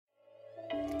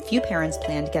few parents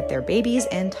plan to get their babies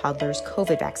and toddlers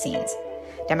COVID vaccines.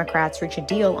 Democrats reach a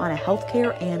deal on a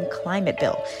healthcare and climate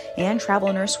bill, and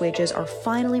travel nurse wages are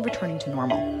finally returning to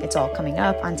normal. It's all coming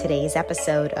up on today's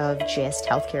episode of GIST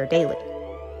Healthcare Daily.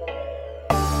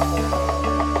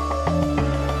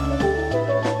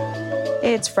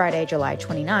 It's Friday, July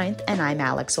 29th, and I'm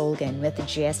Alex Olgin with the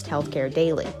GIST Healthcare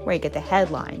Daily, where you get the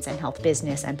headlines and health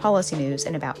business and policy news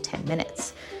in about 10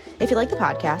 minutes. If you like the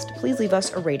podcast, please leave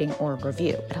us a rating or a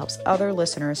review. It helps other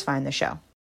listeners find the show.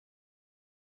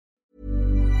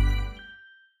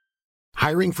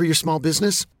 Hiring for your small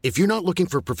business? If you're not looking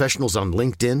for professionals on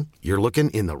LinkedIn, you're looking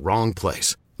in the wrong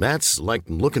place. That's like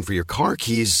looking for your car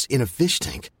keys in a fish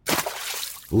tank.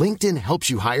 LinkedIn helps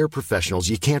you hire professionals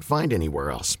you can't find anywhere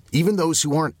else, even those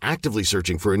who aren't actively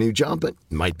searching for a new job but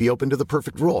might be open to the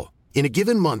perfect role. In a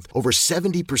given month, over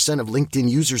 70% of LinkedIn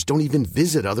users don't even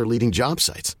visit other leading job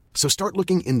sites. So start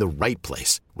looking in the right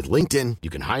place. With LinkedIn, you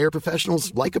can hire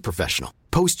professionals like a professional.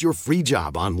 Post your free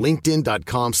job on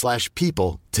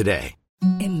linkedin.com/people today.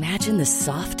 Imagine the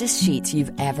softest sheets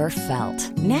you've ever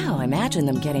felt. Now imagine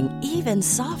them getting even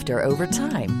softer over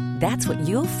time. That's what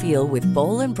you'll feel with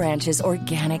Boll & Branch's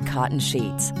organic cotton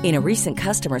sheets. In a recent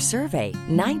customer survey,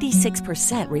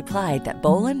 96% replied that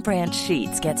Boll & Branch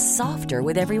sheets get softer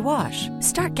with every wash.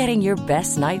 Start getting your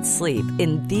best night's sleep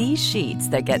in these sheets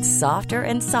that get softer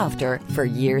and softer for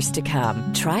years to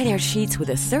come. Try their sheets with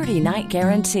a 30-night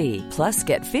guarantee. Plus,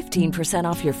 get 15%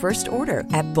 off your first order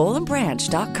at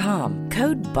bollandbranch.com.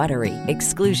 Code BUTTERY.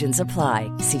 Exclusions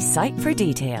apply. See site for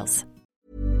details.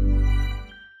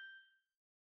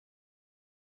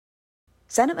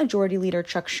 Senate Majority Leader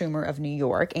Chuck Schumer of New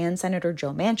York and Senator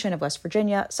Joe Manchin of West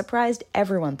Virginia surprised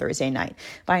everyone Thursday night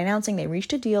by announcing they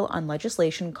reached a deal on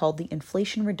legislation called the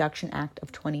Inflation Reduction Act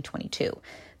of 2022.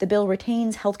 The bill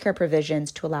retains healthcare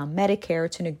provisions to allow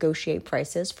Medicare to negotiate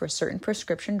prices for certain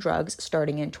prescription drugs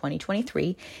starting in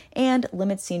 2023 and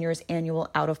limits seniors'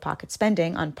 annual out-of-pocket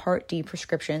spending on Part D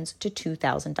prescriptions to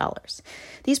 $2,000.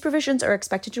 These provisions are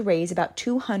expected to raise about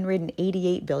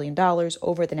 $288 billion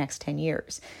over the next 10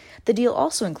 years. The deal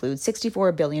also includes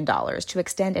 $64 billion to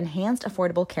extend Enhanced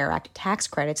Affordable Care Act tax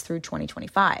credits through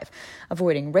 2025,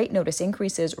 avoiding rate notice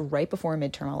increases right before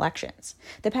midterm elections.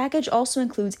 The package also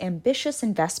includes ambitious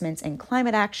investments in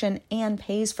climate action and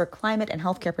pays for climate and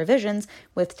healthcare provisions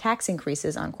with tax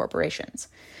increases on corporations.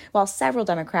 While several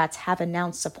Democrats have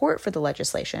announced support for the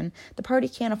legislation, the party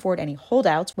can't afford any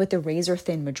holdouts with the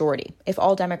razor-thin majority. If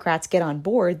all Democrats get on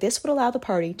board, this would allow the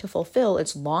party to fulfill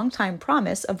its longtime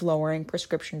promise of lowering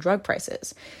prescription drug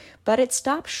prices. But it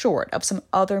stopped short of some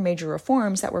other major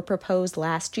reforms that were proposed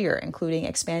last year, including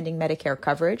expanding Medicare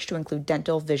coverage to include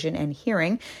dental, vision, and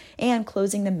hearing, and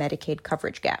closing the Medicaid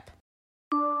coverage gap.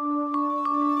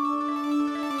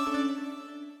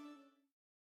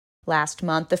 Last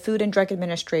month, the Food and Drug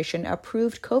Administration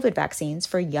approved COVID vaccines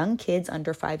for young kids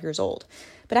under 5 years old.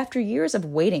 But after years of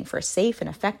waiting for safe and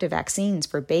effective vaccines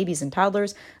for babies and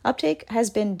toddlers, uptake has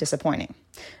been disappointing.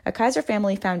 A Kaiser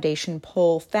Family Foundation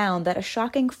poll found that a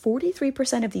shocking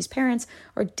 43% of these parents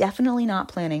are definitely not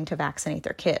planning to vaccinate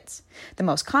their kids. The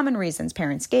most common reasons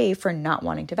parents gave for not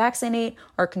wanting to vaccinate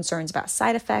are concerns about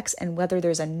side effects and whether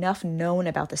there's enough known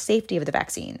about the safety of the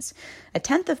vaccines. A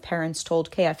tenth of parents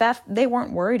told KFF they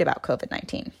weren't worried about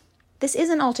COVID-19. This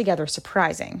isn't altogether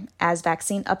surprising, as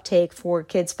vaccine uptake for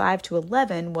kids 5 to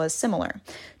 11 was similar.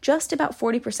 Just about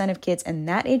 40% of kids in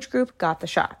that age group got the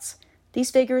shots. These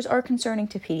figures are concerning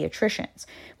to pediatricians.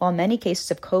 While many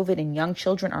cases of COVID in young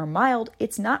children are mild,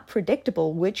 it's not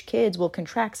predictable which kids will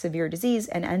contract severe disease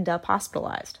and end up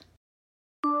hospitalized.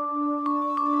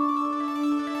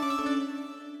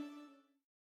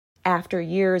 After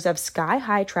years of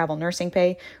sky-high travel nursing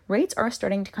pay, rates are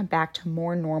starting to come back to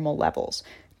more normal levels.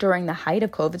 During the height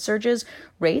of COVID surges,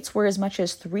 rates were as much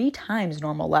as 3 times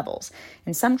normal levels,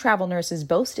 and some travel nurses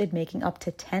boasted making up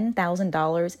to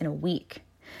 $10,000 in a week.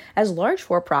 As large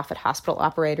for-profit hospital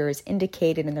operators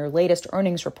indicated in their latest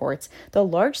earnings reports, the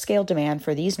large-scale demand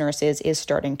for these nurses is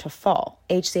starting to fall.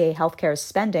 HCA Healthcare's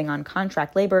spending on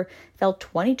contract labor fell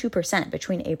 22%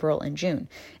 between April and June,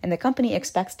 and the company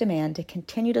expects demand to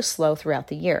continue to slow throughout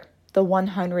the year. The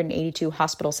 182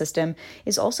 hospital system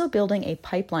is also building a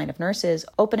pipeline of nurses,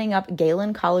 opening up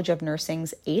Galen College of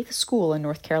Nursing's 8th school in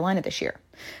North Carolina this year.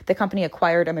 The company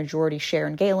acquired a majority share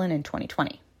in Galen in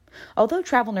 2020. Although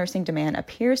travel nursing demand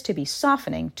appears to be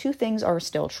softening, 2 things are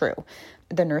still true.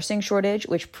 The nursing shortage,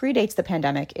 which predates the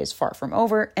pandemic, is far from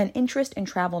over, and interest in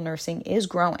travel nursing is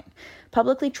growing.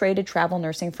 Publicly traded travel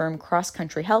nursing firm Cross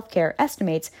Country Healthcare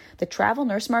estimates the travel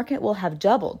nurse market will have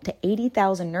doubled to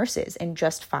 80,000 nurses in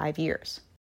just 5 years.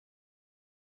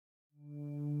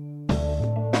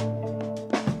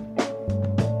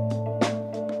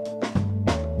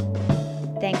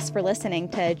 Thanks for listening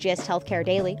to GIST Healthcare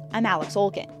Daily. I'm Alex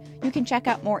Olkin. You can check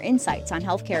out more insights on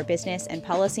healthcare business and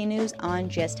policy news on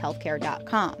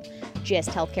gisthealthcare.com. GIST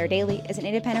Healthcare Daily is an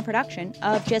independent production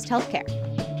of GIST Healthcare.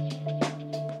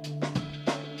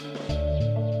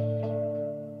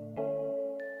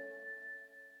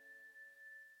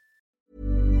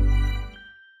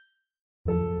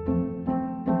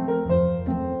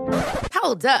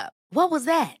 Hold up. What was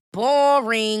that?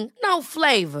 Boring. No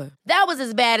flavor. That was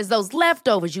as bad as those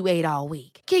leftovers you ate all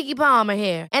week. Keke Palmer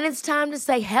here, and it's time to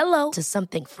say hello to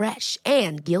something fresh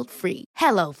and guilt-free.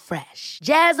 Hello Fresh.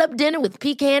 Jazz up dinner with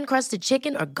pecan-crusted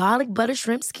chicken or garlic butter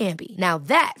shrimp scampi. Now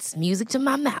that's music to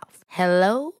my mouth.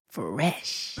 Hello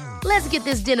Fresh. Let's get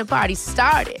this dinner party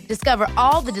started. Discover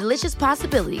all the delicious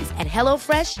possibilities at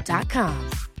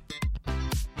hellofresh.com.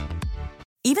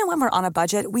 Even when we're on a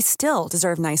budget, we still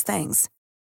deserve nice things.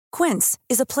 Quince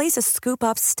is a place to scoop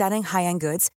up stunning high-end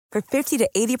goods for 50 to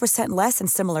 80% less than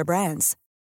similar brands.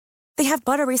 They have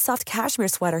buttery soft cashmere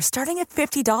sweaters starting at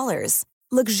 $50,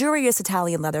 luxurious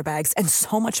Italian leather bags, and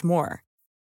so much more.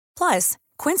 Plus,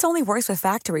 Quince only works with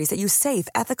factories that use safe,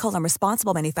 ethical, and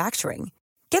responsible manufacturing.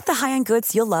 Get the high-end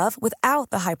goods you'll love without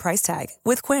the high price tag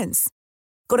with Quince.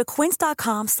 Go to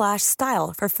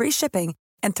quince.com/style for free shipping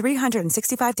and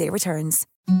 365-day returns.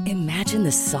 Imagine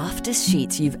the softest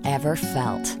sheets you've ever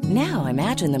felt. Now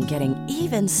imagine them getting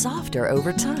even softer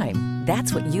over time.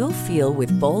 That's what you'll feel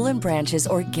with Boll & Branch's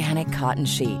organic cotton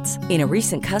sheets. In a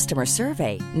recent customer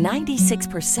survey,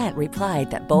 96% replied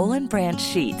that Boll & Branch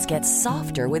sheets get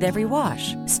softer with every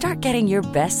wash. Start getting your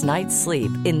best night's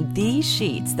sleep in these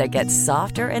sheets that get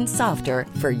softer and softer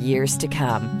for years to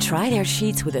come. Try their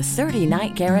sheets with a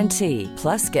 30-night guarantee.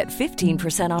 Plus, get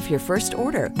 15% off your first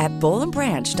order at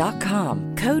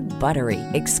bollandbranch.com. Code BUTTERY.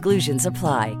 Exclusions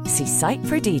apply. See site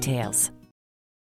for details.